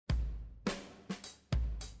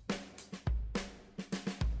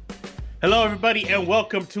Hello, everybody, and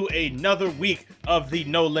welcome to another week of the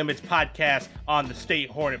No Limits podcast on the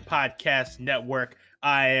State Hornet Podcast Network.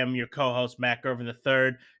 I am your co-host, Matt Irvin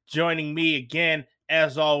III. Joining me again,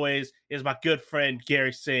 as always, is my good friend,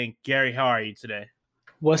 Gary Singh. Gary, how are you today?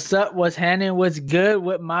 What's up? What's happening? What's good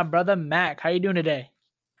with my brother Mac? How you doing today?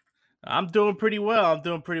 I'm doing pretty well.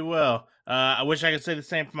 I wish I could say the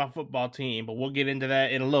same for my football team, but we'll get into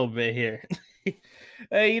that in a little bit here.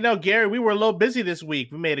 Hey, Gary, we were a little busy this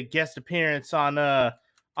week. We made a guest appearance on a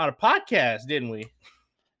podcast, didn't we?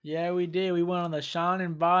 Yeah, we did. We went on the Sean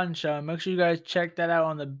and Vaughn show. Make sure you guys check that out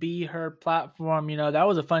on the Be Her platform. That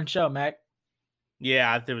was a fun show, Mac.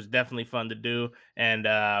 Yeah, it was definitely fun to do. And,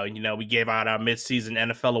 we gave out our midseason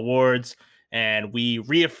NFL awards and we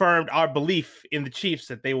reaffirmed our belief in the Chiefs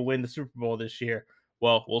that they will win the Super Bowl this year.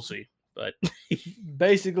 Well, we'll see. But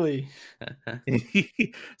basically,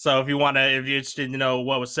 so if you're interested to know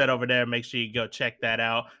what was said over there, make sure you go check that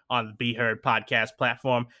out on the Be Heard podcast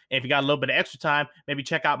platform. And if you got a little bit of extra time, maybe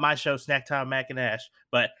check out my show, Snack Time Mac and Ash.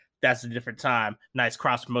 But that's a different time. Nice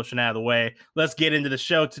cross promotion out of the way. Let's get into the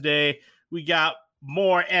show today. We got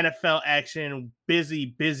more NFL action.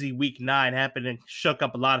 Busy week 9 happening. Shook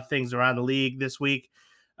up a lot of things around the league this week.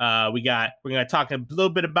 We're gonna talk a little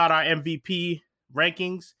bit about our MVP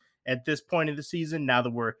rankings at this point in the season, now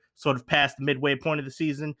that we're sort of past the midway point of the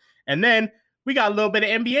season. And then we got a little bit of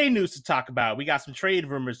NBA news to talk about. We got some trade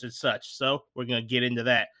rumors and such, so we're going to get into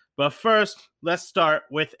that. But first, let's start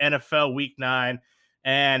with NFL Week 9.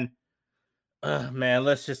 And,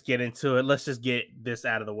 let's just get into it. Let's just get this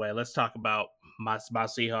out of the way. Let's talk about my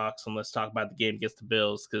Seahawks, and let's talk about the game against the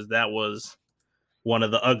Bills, because that was one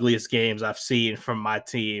of the ugliest games I've seen from my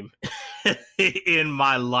team in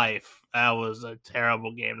my life. That was a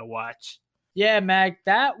terrible game to watch. Yeah, Mac,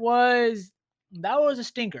 that was a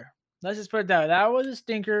stinker. Let's just put it that way. That was a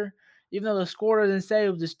stinker. Even though the score doesn't say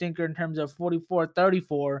it was a stinker in terms of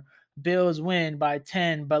 44-34, Bills win by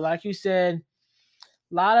 10. But like you said,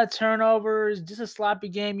 a lot of turnovers, just a sloppy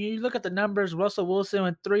game. You look at the numbers, Russell Wilson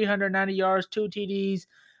with 390 yards, 2 TDs,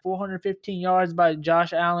 415 yards by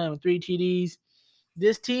Josh Allen with 3 TDs.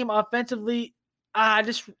 This team offensively,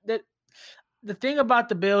 the thing about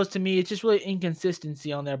the Bills to me, it's just really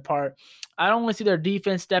inconsistency on their part. I don't want to see their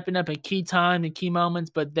defense stepping up in key time and key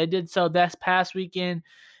moments, but they did so this past weekend.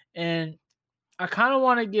 And I kind of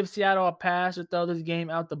want to give Seattle a pass or throw this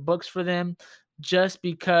game out the books for them just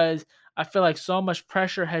because I feel like so much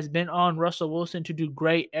pressure has been on Russell Wilson to do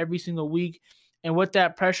great every single week. And with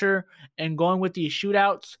that pressure and going with these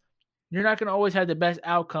shootouts, you're not going to always have the best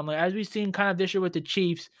outcome. Like as we've seen kind of this year with the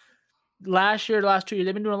Chiefs, last 2 years,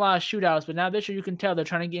 they've been doing a lot of shootouts, but now this year you can tell they're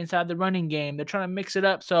trying to get inside the running game. They're trying to mix it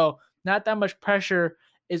up. So not that much pressure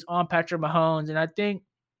is on Patrick Mahomes. And I think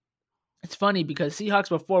it's funny because Seahawks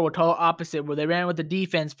before were total opposite, where they ran with the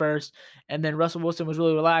defense first, and then Russell Wilson was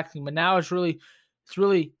really relaxing. But now it's really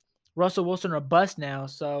Russell Wilson or bust now.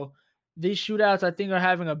 So these shootouts, I think, are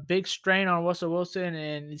having a big strain on Russell Wilson,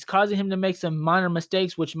 and it's causing him to make some minor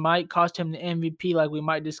mistakes, which might cost him the MVP, like we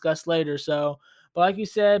might discuss later. So, but like you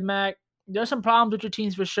said, Mac, there's some problems with your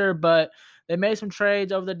teams for sure, but they made some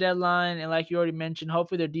trades over the deadline, and like you already mentioned,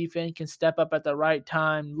 hopefully their defense can step up at the right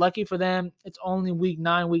time. Lucky for them, it's only week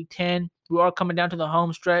 9, week 10. We are coming down to the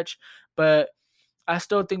home stretch, but I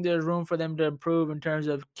still think there's room for them to improve in terms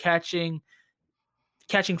of catching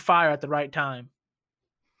fire at the right time.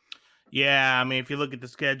 Yeah, I mean, if you look at the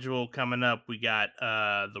schedule coming up, we got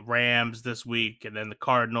the Rams this week and then the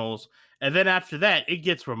Cardinals. And then after that, it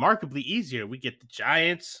gets remarkably easier. We get the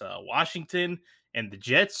Giants, Washington, and the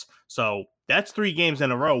Jets. So that's 3 games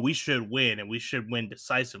in a row we should win, and we should win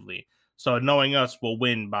decisively. So knowing us, we'll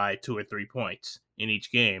win by 2 or 3 points in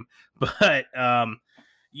each game. But,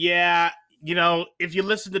 if you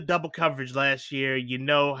listen to Double Coverage last year, you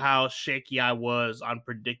know how shaky I was on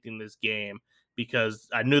predicting this game, because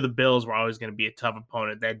I knew the Bills were always going to be a tough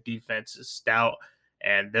opponent. That defense is stout,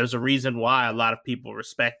 and there's a reason why a lot of people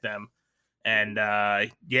respect them. And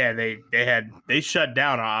they shut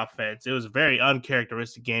down our offense. It was a very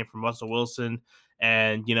uncharacteristic game from Russell Wilson,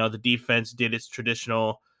 and the defense did its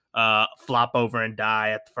traditional flop over and die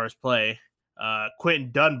at the first play.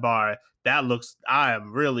 Quentin Dunbar, I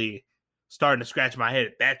am really starting to scratch my head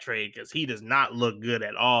at that trade, because he does not look good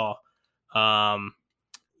at all.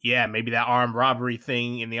 Maybe that armed robbery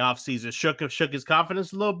thing in the offseason shook his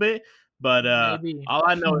confidence a little bit. But all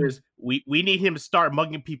I know is we need him to start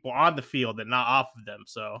mugging people on the field and not off of them.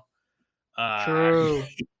 So, True.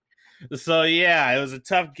 So, it was a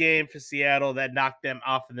tough game for Seattle that knocked them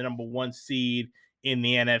off of the number 1 seed in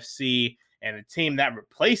the NFC. And the team that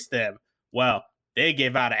replaced them, well, they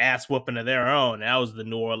gave out an ass whooping of their own. That was the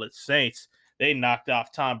New Orleans Saints. They knocked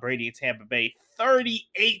off Tom Brady and Tampa Bay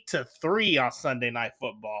 38-3 on Sunday Night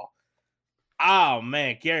Football. Oh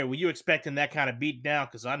man, Gary, were you expecting that kind of beat down?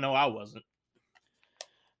 Because I know I wasn't.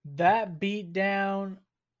 That beat down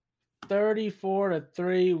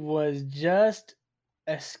 34-3 was just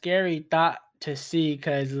a scary thought to see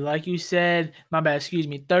because, like you said, my bad, excuse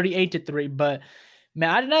me, 38-3. But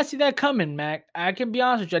man, I did not see that coming, Mac. I can be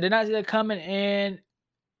honest with you, I did not see that coming, and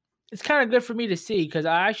it's kind of good for me to see because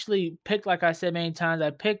I actually picked, like I said many times, I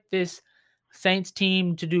picked this Saints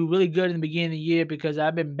team to do really good in the beginning of the year because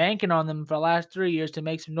I've been banking on them for the last 3 years to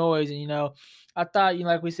make some noise. And, I thought,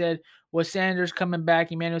 like we said, with Sanders coming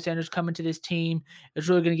back, Emmanuel Sanders coming to this team, it's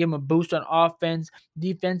really going to give them a boost on offense.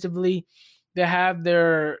 Defensively, they have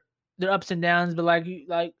their ups and downs, but like you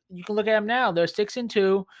can look at them now. They're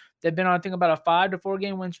 6-2. They've been on, I think, about a 5 to 4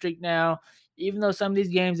 game win streak now. Even though some of these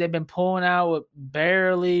games they've been pulling out with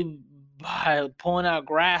barely pulling out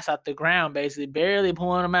grass out the ground, basically barely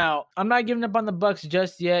pulling them out. I'm not giving up on the Bucks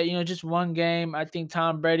just yet. Just one game. I think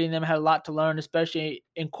Tom Brady and them had a lot to learn, especially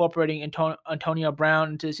incorporating Antonio Brown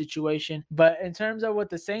into the situation. But in terms of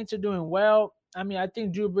what the Saints are doing well, I mean, I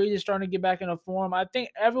think Drew Brees is starting to get back into form. I think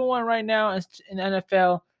everyone right now in the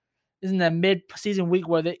NFL is in that mid-season week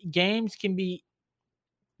where the games can be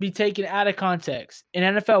taken out of context. In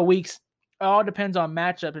NFL weeks, it all depends on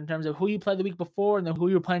matchup in terms of who you play the week before and then who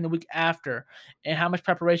you're playing the week after and how much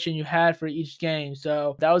preparation you had for each game.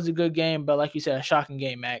 So that was a good game, but like you said, a shocking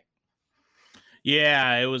game, Mac.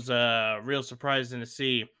 Yeah, it was real surprising to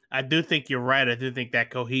see. I do think you're right. I do think that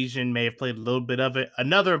cohesion may have played a little bit of it.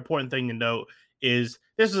 Another important thing to note is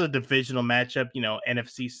this is a divisional matchup,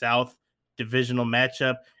 NFC South divisional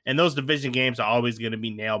matchup. And those division games are always going to be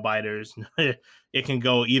nail biters. It can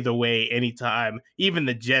go either way anytime. Even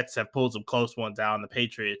the Jets have pulled some close ones out on the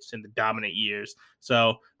Patriots in the dominant years.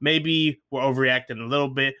 So maybe we're overreacting a little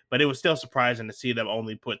bit, but it was still surprising to see them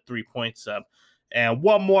only put 3 points up. And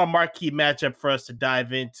one more marquee matchup for us to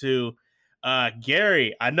dive into.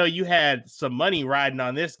 Gary, I know you had some money riding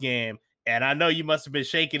on this game, and I know you must have been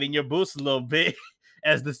shaking in your boots a little bit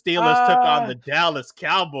as the Steelers took on the Dallas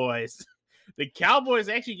Cowboys. The Cowboys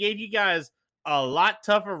actually gave you guys a lot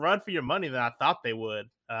tougher run for your money than I thought they would.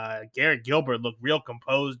 Garrett Gilbert looked real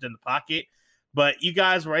composed in the pocket, but you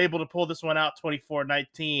guys were able to pull this one out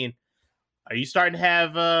 24-19. Are you starting to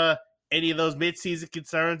have any of those midseason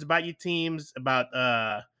concerns about your teams,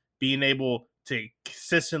 about being able to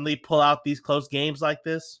consistently pull out these close games like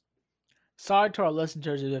this? Sorry to our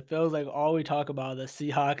listeners if it feels like all we talk about are the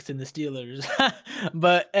Seahawks and the Steelers.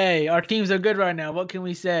 But hey, our teams are good right now. What can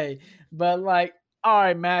we say? But all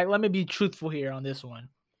right, Mac, let me be truthful here on this one.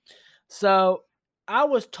 So I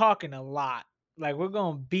was talking a lot, like we're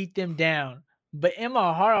gonna beat them down. But in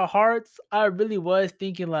my heart of hearts, I really was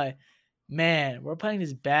thinking man, we're playing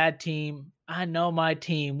this bad team. I know my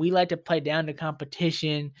team. We like to play down the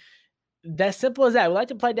competition. That's simple as that. We like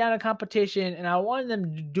to play down the competition, and I wanted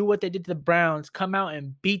them to do what they did to the Browns, come out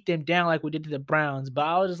and beat them down like we did to the Browns. But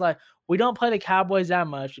I was just like, we don't play the Cowboys that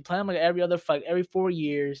much. We play them every 4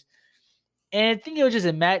 years. And I think it was just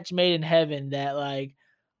a match made in heaven that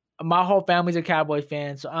my whole family's a Cowboy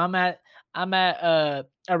fan, so I'm at a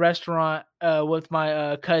restaurant with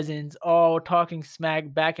my cousins, all talking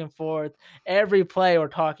smack back and forth. Every play we're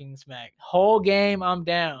talking smack. Whole game I'm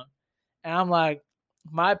down, and I'm like,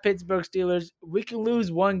 my Pittsburgh Steelers, we can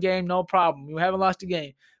lose one game, no problem. We haven't lost a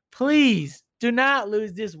game. Please do not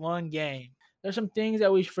lose this one game. There's some things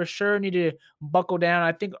that we for sure need to buckle down.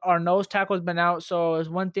 I think our nose tackle has been out, so it's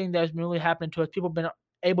one thing that's been really happening to us. People have been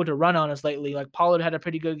able to run on us lately. Like Pollard had a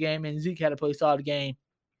pretty good game and Zeke had a pretty solid game.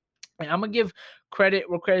 And I'm gonna give credit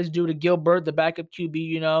where credit's due to Gilbert, the backup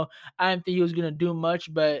QB. I didn't think he was gonna do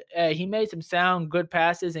much, but he made some sound good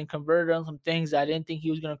passes and converted on some things I didn't think he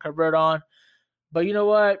was gonna convert on. But you know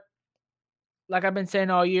what? Like I've been saying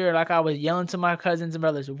all year, like I was yelling to my cousins and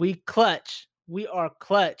brothers, we clutch. We are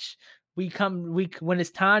clutch. When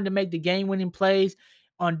it's time to make the game-winning plays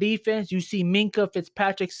on defense, you see Minkah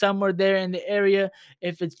Fitzpatrick somewhere there in the area.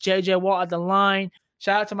 If it's J.J. Watt at the line,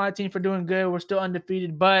 shout out to my team for doing good. We're still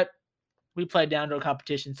undefeated, but we played down to a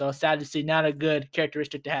competition, so sad to see. Not a good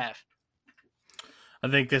characteristic to have. I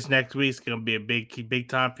think this next week's going to be a big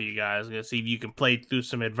time for you guys. Going to see if you can play through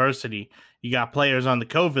some adversity. You got players on the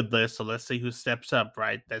COVID list, so let's see who steps up,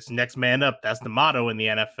 right? That's next man up. That's the motto in the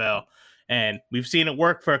NFL. And we've seen it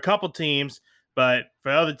work for a couple teams, but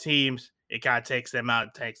for other teams, it kind of takes them out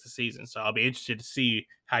and takes the season. So I'll be interested to see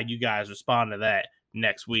how you guys respond to that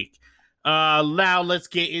next week. Now let's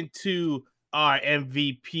get into our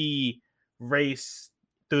MVP race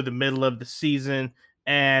through the middle of the season.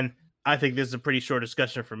 And I think this is a pretty short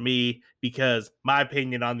discussion for me because my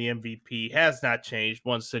opinion on the MVP has not changed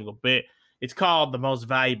one single bit. It's called the Most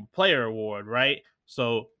Valuable Player Award, right?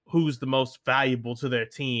 So, who's the most valuable to their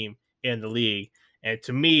team in the league? And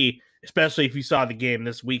to me, especially if you saw the game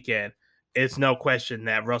this weekend, it's no question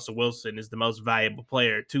that Russell Wilson is the most valuable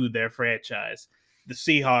player to their franchise. The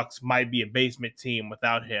Seahawks might be a basement team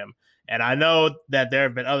without him. And I know that there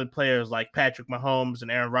have been other players like Patrick Mahomes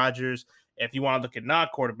and Aaron Rodgers. If you want to look at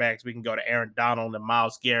non-quarterbacks, we can go to Aaron Donald and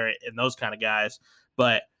Myles Garrett and those kind of guys.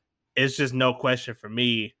 But it's just no question for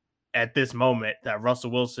me at this moment that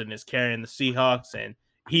Russell Wilson is carrying the Seahawks and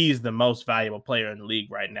he's the most valuable player in the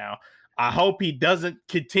league right now. I hope he doesn't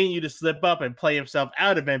continue to slip up and play himself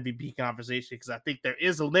out of MVP conversation because I think there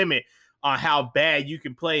is a limit on how bad you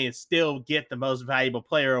can play and still get the most valuable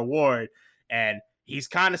player award. And he's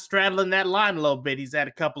kind of straddling that line a little bit. He's had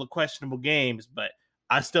a couple of questionable games, but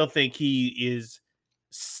I still think he is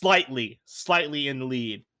slightly in the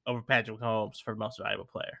lead over Patrick Mahomes for most valuable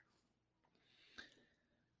player.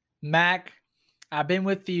 Mac, I've been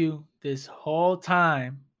with you this whole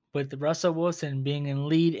time with Russell Wilson being in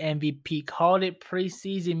lead MVP. Called it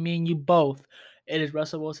preseason, me and you both. It is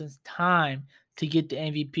Russell Wilson's time to get the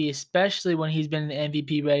MVP, especially when he's been in the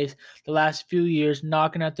MVP race the last few years,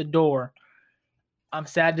 knocking at the door. I'm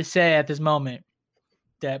sad to say at this moment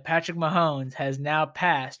that Patrick Mahomes has now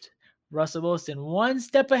passed Russell Wilson one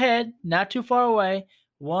step ahead, not too far away,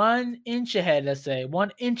 1 inch ahead, let's say,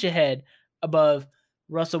 1 inch ahead above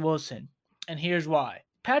Russell Wilson. And here's why.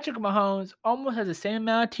 Patrick Mahomes almost has the same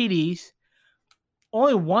amount of TDs,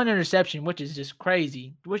 only 1 interception, which is just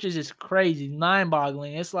crazy,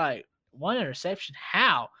 mind-boggling. It's like, 1 interception?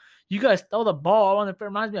 How? You guys throw the ball on the field.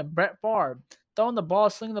 Reminds me of Brett Favre. Throwing the ball,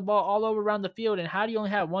 slinging the ball all over around the field, and how do you only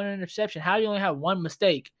have 1 interception? How do you only have 1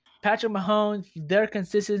 mistake? Patrick Mahomes, their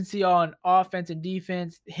consistency on offense and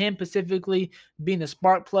defense, him specifically being the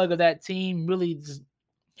spark plug of that team, really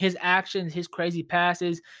his actions, his crazy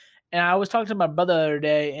passes. And I was talking to my brother the other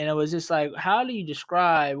day, and it was just like, how do you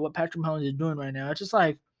describe what Patrick Mahomes is doing right now? It's just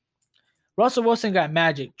like Russell Wilson got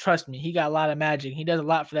magic. Trust me, he got a lot of magic. He does a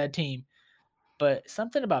lot for that team. But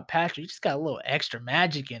something about Patrick, he just got a little extra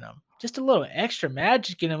magic in him. Just a little extra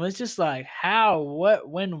magic in him. It's just like how, what,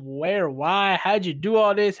 when, where, why, how'd you do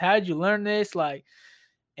all this? How'd you learn this? Like,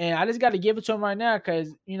 and I just got to give it to him right now because,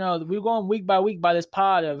 you know, we're going week by week by this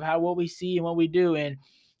pod of what we see and what we do. And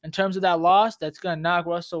in terms of that loss, that's going to knock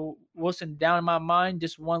Russell Wilson down in my mind,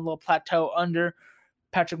 just one little plateau under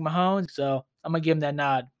Patrick Mahomes. So I'm going to give him that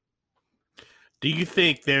nod. Do you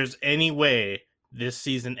think there's any way this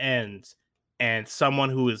season ends and someone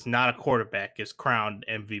who is not a quarterback is crowned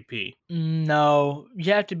MVP? No,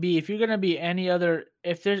 you have to be, if you're going to be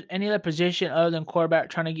if there's any other position other than quarterback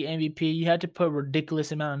trying to get MVP, you have to put a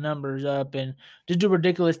ridiculous amount of numbers up and just do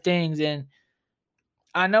ridiculous things. And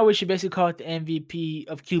I know we should basically call it the MVP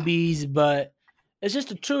of QBs, but it's just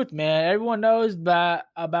the truth, man. Everyone knows about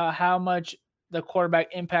how much the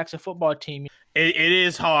quarterback impacts a football team. It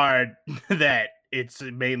is hard that it's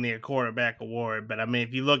mainly a quarterback award, but I mean,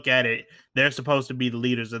 if you look at it, they're supposed to be the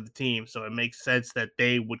leaders of the team, so it makes sense that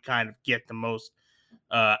they would kind of get the most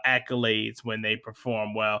accolades when they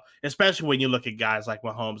perform well, especially when you look at guys like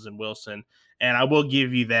Mahomes and Wilson. And I will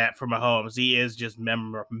give you that for Mahomes. He is just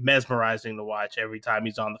mesmerizing to watch every time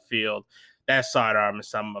he's on the field. That sidearm is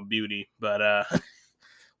something of beauty. But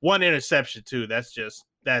 1 interception, too.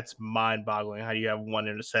 That's mind-boggling. How do you have 1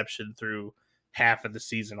 interception through half of the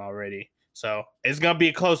season already? So it's going to be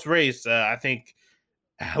a close race. I think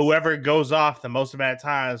whoever goes off the most amount of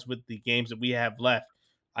times with the games that we have left,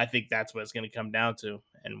 I think that's what it's going to come down to.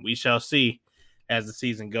 And we shall see as the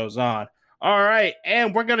season goes on. All right.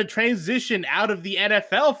 And we're going to transition out of the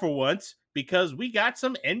NFL for once because we got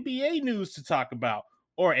some NBA news to talk about,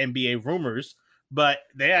 or NBA rumors. But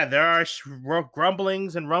yeah, there are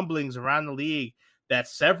grumblings and rumblings around the league that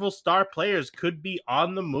several star players could be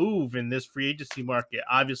on the move in this free agency market.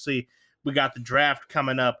 Obviously, we got the draft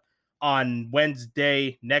coming up on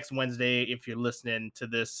next Wednesday, if you're listening to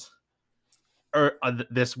this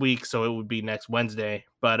this week, so it would be next Wednesday.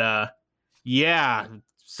 But yeah,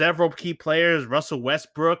 several key players: Russell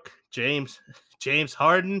Westbrook, James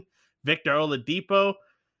Harden, Victor Oladipo.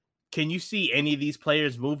 Can you see any of these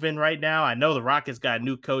players moving right now? I know the Rockets got a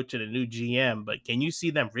new coach and a new GM, but can you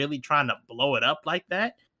see them really trying to blow it up like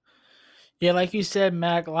that? Yeah, like you said,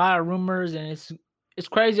 Mac, a lot of rumors, and it's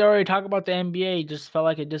crazy already talk about the NBA. Just felt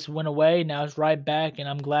like it just went away. Now it's right back, and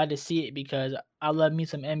I'm glad to see it because I love me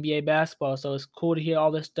some NBA basketball. So it's cool to hear all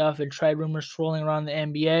this stuff and trade rumors swirling around the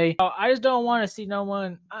NBA. I just don't want to see no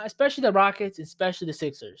one, especially the Rockets, especially the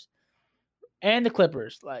Sixers and the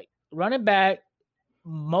Clippers, like running back.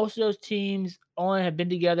 most of those teams only have been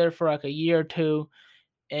together for like a year or two.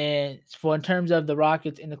 And for in terms of the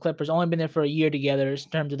Rockets and the Clippers, only been there for a year together in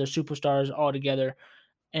terms of their superstars all together,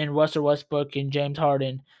 and Russell Westbrook and James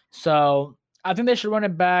Harden. So I think they should run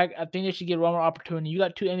it back. I think they should get one more opportunity. You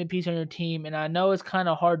got two MVPs on your team, and I know it's kind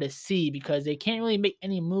of hard to see because they can't really make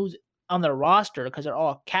any moves on their roster because they're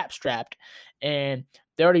all cap strapped, and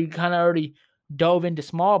they already dove into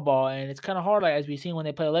small ball, and it's kind of hard. Like as we've seen when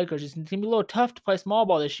they play the Lakers, it's gonna be a little tough to play small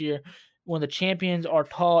ball this year when the champions are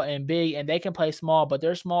tall and big and they can play small, but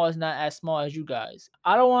their small is not as small as you guys.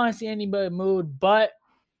 I don't want to see anybody move, but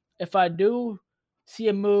if I do see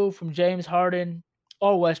a move from James Harden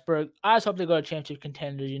or Westbrook, I just hope they go to championship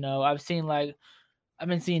contenders. I've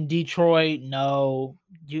been seeing Detroit, no,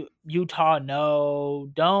 Utah, no.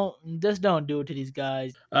 Don't do it to these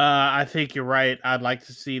guys. I think you're right. I'd like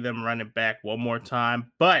to see them run it back one more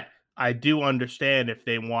time, but I do understand if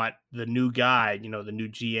they want the new guy, the new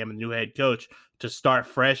GM and new head coach to start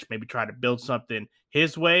fresh, maybe try to build something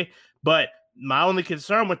his way. But my only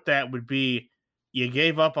concern with that would be you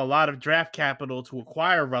gave up a lot of draft capital to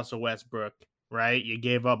acquire Russell Westbrook, right? You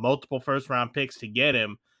gave up multiple first round picks to get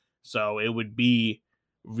him. So it would be,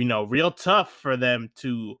 real tough for them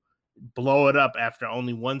to blow it up after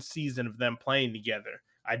only one season of them playing together.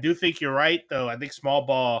 I do think you're right, though. I think small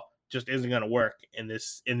ball just isn't going to work in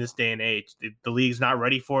this day and age. The league's not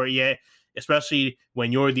ready for it yet, especially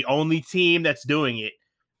when you're the only team that's doing it.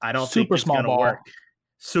 I don't think Super it's small going to ball. work.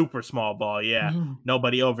 Super small ball, yeah. Mhm.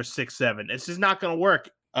 Nobody over 6'7". It's just not going to work.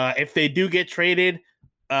 If they do get traded,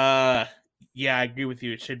 yeah, I agree with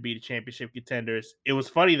you. It should be the championship contenders. It was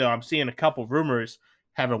funny though. I'm seeing a couple rumors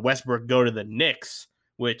having Westbrook go to the Knicks,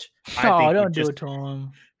 which I Oh, think would don't do just it to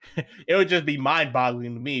him. it would just be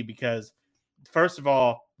mind-boggling to me because first of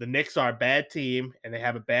all, the Knicks are a bad team and they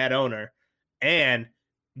have a bad owner. And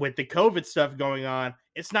with the COVID stuff going on,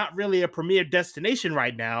 it's not really a premier destination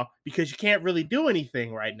right now because you can't really do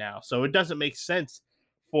anything right now. So it doesn't make sense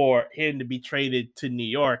for him to be traded to New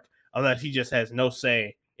York unless he just has no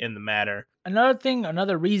say in the matter.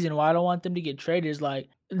 Another reason why I don't want them to get traded is like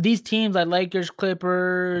these teams like Lakers,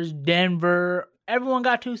 Clippers, Denver. Everyone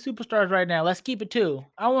got two superstars right now. Let's keep it two.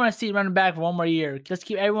 I want to see it running back for one more year. Let's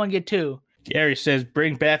keep everyone get two. Gary says,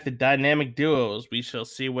 bring back the dynamic duos. We shall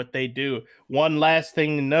see what they do. One last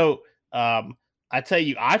thing to note. I tell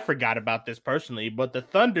you, I forgot about this personally, but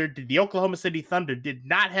the Oklahoma City Thunder did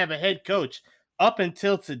not have a head coach up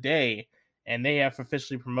until today, and they have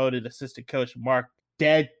officially promoted assistant coach Mark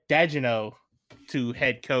Dagino to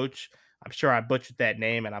head coach. I'm sure I butchered that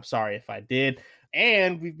name, and I'm sorry if I did.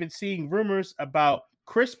 And we've been seeing rumors about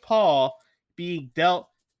Chris Paul being dealt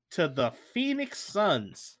to the Phoenix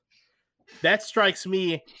Suns. That strikes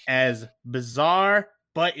me as bizarre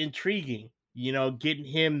but intriguing. Getting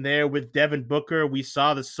him there with Devin Booker. We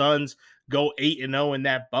saw the Suns go 8-0 in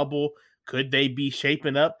that bubble. Could they be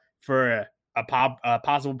shaping up for a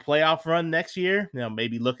possible playoff run next year?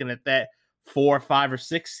 Maybe looking at that 4, 5, or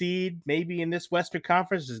 6 seed, maybe in this Western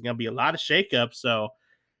Conference. There's going to be a lot of shakeup. So,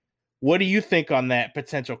 what do you think on that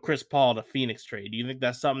potential Chris Paul to Phoenix trade? Do you think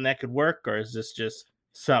that's something that could work, or is this just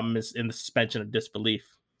something is in the suspension of disbelief?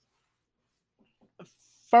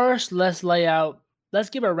 First, let's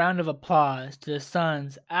give a round of applause to the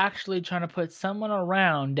Suns actually trying to put someone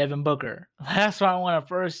around Devin Booker. That's what I want to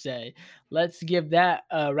first say. Let's give that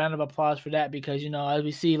a round of applause for that because, as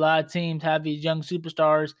we see a lot of teams have these young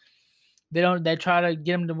superstars, they try to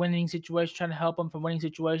get them to winning situations, trying to help them from winning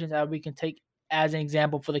situations that we can take as an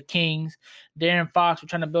example for the Kings. Darren Fox, we're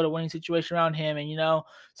trying to build a winning situation around him. And,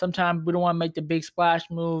 sometimes we don't want to make the big splash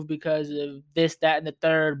move because of this, that, and the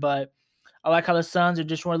third, but I like how the Suns are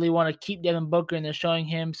just really want to keep Devin Booker, and they're showing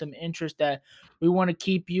him some interest that we want to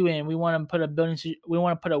keep you in. We want to put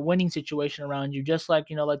a winning situation around you, just like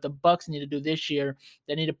like the Bucks need to do this year.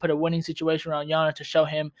 They need to put a winning situation around Giannis to show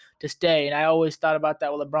him to stay. And I always thought about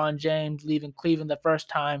that with LeBron James leaving Cleveland the first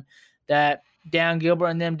time, that Dan Gilbert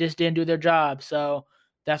and them just didn't do their job, so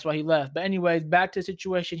that's why he left. But anyways, back to the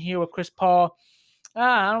situation here with Chris Paul.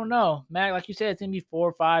 I don't know, Mac. Like you said, it's gonna be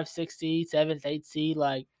 4, 5, 6 seed, 7th, 8th seed,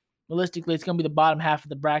 like. Realistically, it's going to be the bottom half of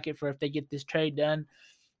the bracket for if they get this trade done.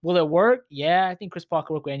 Will it work? Yeah, I think Chris Paul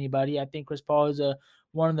can work with anybody. I think Chris Paul is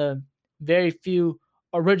one of the very few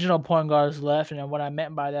original point guards left, and what I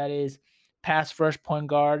meant by that is pass first point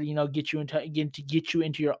guard. Get you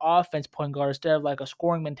into your offense point guard instead of like a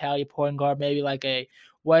scoring mentality point guard, maybe like a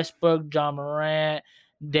Westbrook, John Morant,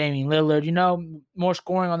 Damian Lillard. More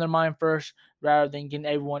scoring on their mind first rather than getting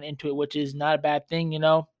everyone into it, which is not a bad thing.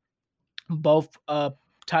 Both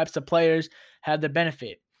types of players have the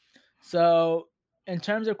benefit. So in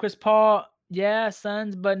terms of Chris Paul, Yeah,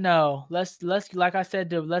 Suns, but no. Let's like I said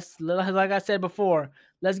before,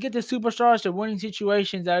 let's get the superstars to winning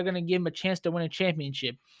situations that are gonna give him a chance to win a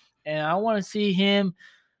championship. And I want to see him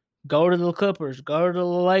go to the Clippers, go to the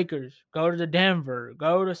Lakers, go to the Denver,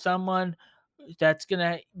 go to someone that's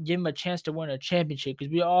gonna give him a chance to win a championship.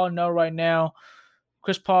 Because we all know right now,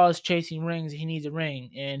 Chris Paul is chasing rings. He needs a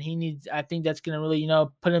ring, and he needs. I think that's gonna really,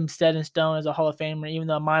 put him set in stone as a Hall of Famer. Even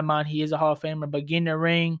though in my mind he is a Hall of Famer, but getting a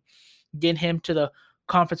ring, getting him to the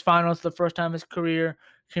conference finals for the first time in his career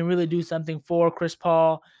can really do something for Chris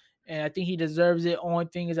Paul, and I think he deserves it. Only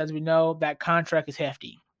thing is, as we know, that contract is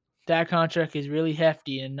hefty. That contract is really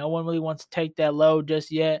hefty, and no one really wants to take that load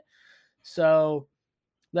just yet. So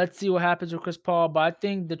let's see what happens with Chris Paul. But I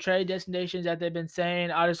think the trade destinations that they've been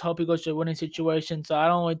saying, I just hope he goes to a winning situation. So I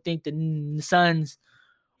don't really think the Suns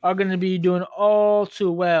are going to be doing all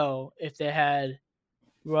too well if they had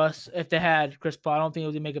Chris Paul. I don't think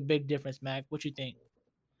it would make a big difference, Mac. What you think?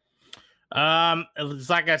 It's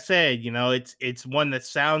like I said, it's one that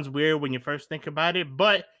sounds weird when you first think about it,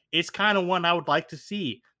 but it's kind of one I would like to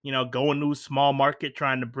see. Go into a small market,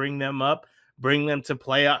 trying to bring them up, bring them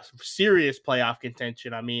to serious playoff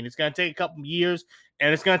contention. I mean, it's going to take a couple years,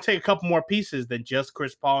 and it's going to take a couple more pieces than just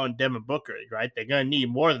Chris Paul and Devin Booker, right? They're going to need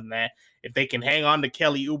more than that. If they can hang on to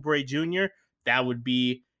Kelly Oubre Jr., that would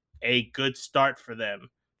be a good start for them.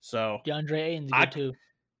 So DeAndre Ayton's good too.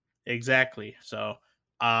 Exactly. So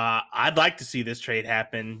I'd like to see this trade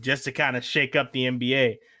happen just to kind of shake up the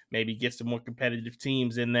NBA, maybe get some more competitive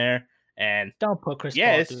teams in there. And don't put Chris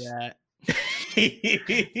Paul through that.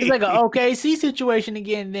 It's like an OKC situation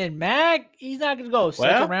again. Then Mac, he's not going to go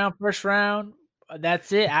second round, first round.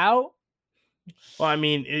 That's it. Out. Well, I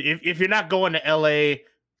mean, if you're not going to LA,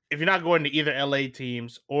 if you're not going to either LA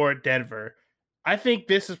teams or Denver, I think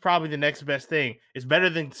this is probably the next best thing. It's better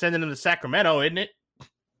than sending them to Sacramento, isn't it?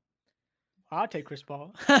 I'll take Chris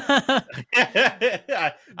Paul. I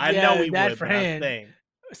know he would, for him.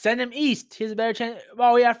 Send him east. He's a better chance.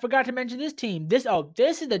 Oh yeah, I forgot to mention this team. This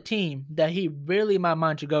is the team that he really, in my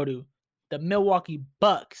mind, should go to. The Milwaukee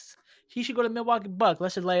Bucks. He should go to Milwaukee Bucks.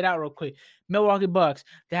 Let's just lay it out real quick. Milwaukee Bucks.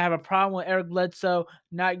 They have a problem with Eric Bledsoe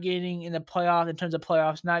not getting in the playoffs, in terms of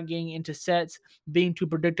playoffs, not getting into sets, being too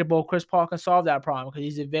predictable. Chris Paul can solve that problem because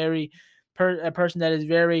he's a person that is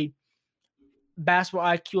very basketball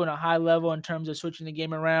IQ on a high level in terms of switching the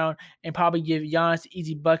game around, and probably give Giannis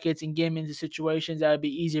easy buckets and get him into situations that would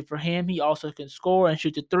be easier for him. He also can score and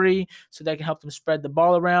shoot the three, so that can help them spread the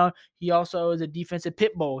ball around. He also is a defensive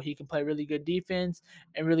pit bull. He can play really good defense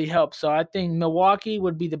and really help. So I think Milwaukee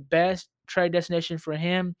would be the best trade destination for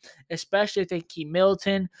him, especially if they keep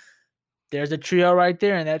Middleton. There's a trio right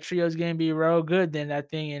there, and that trio is going to be real good then, I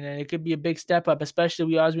think, and it could be a big step up,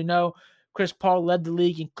 especially as we know, Chris Paul led the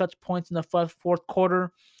league in clutch points in the fourth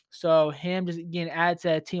quarter. So him just again add to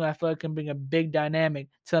that team, I feel like can bring a big dynamic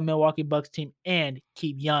to the Milwaukee Bucks team and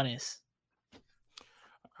keep Giannis.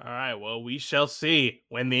 All right, well, we shall see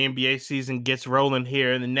when the NBA season gets rolling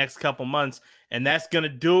here in the next couple months. And that's going to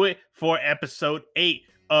do it for episode 8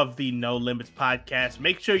 of the No Limits podcast.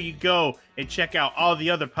 Make sure you go and check out all the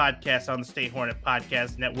other podcasts on the Stay Hornet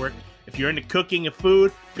Podcast Network. If you're into cooking and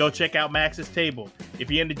food, go check out Max's Table. If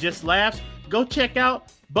you're into just laughs, go check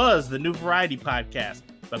out Buzz, the new variety podcast.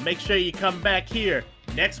 But make sure you come back here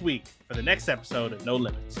next week for the next episode of No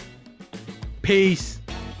Limits. Peace.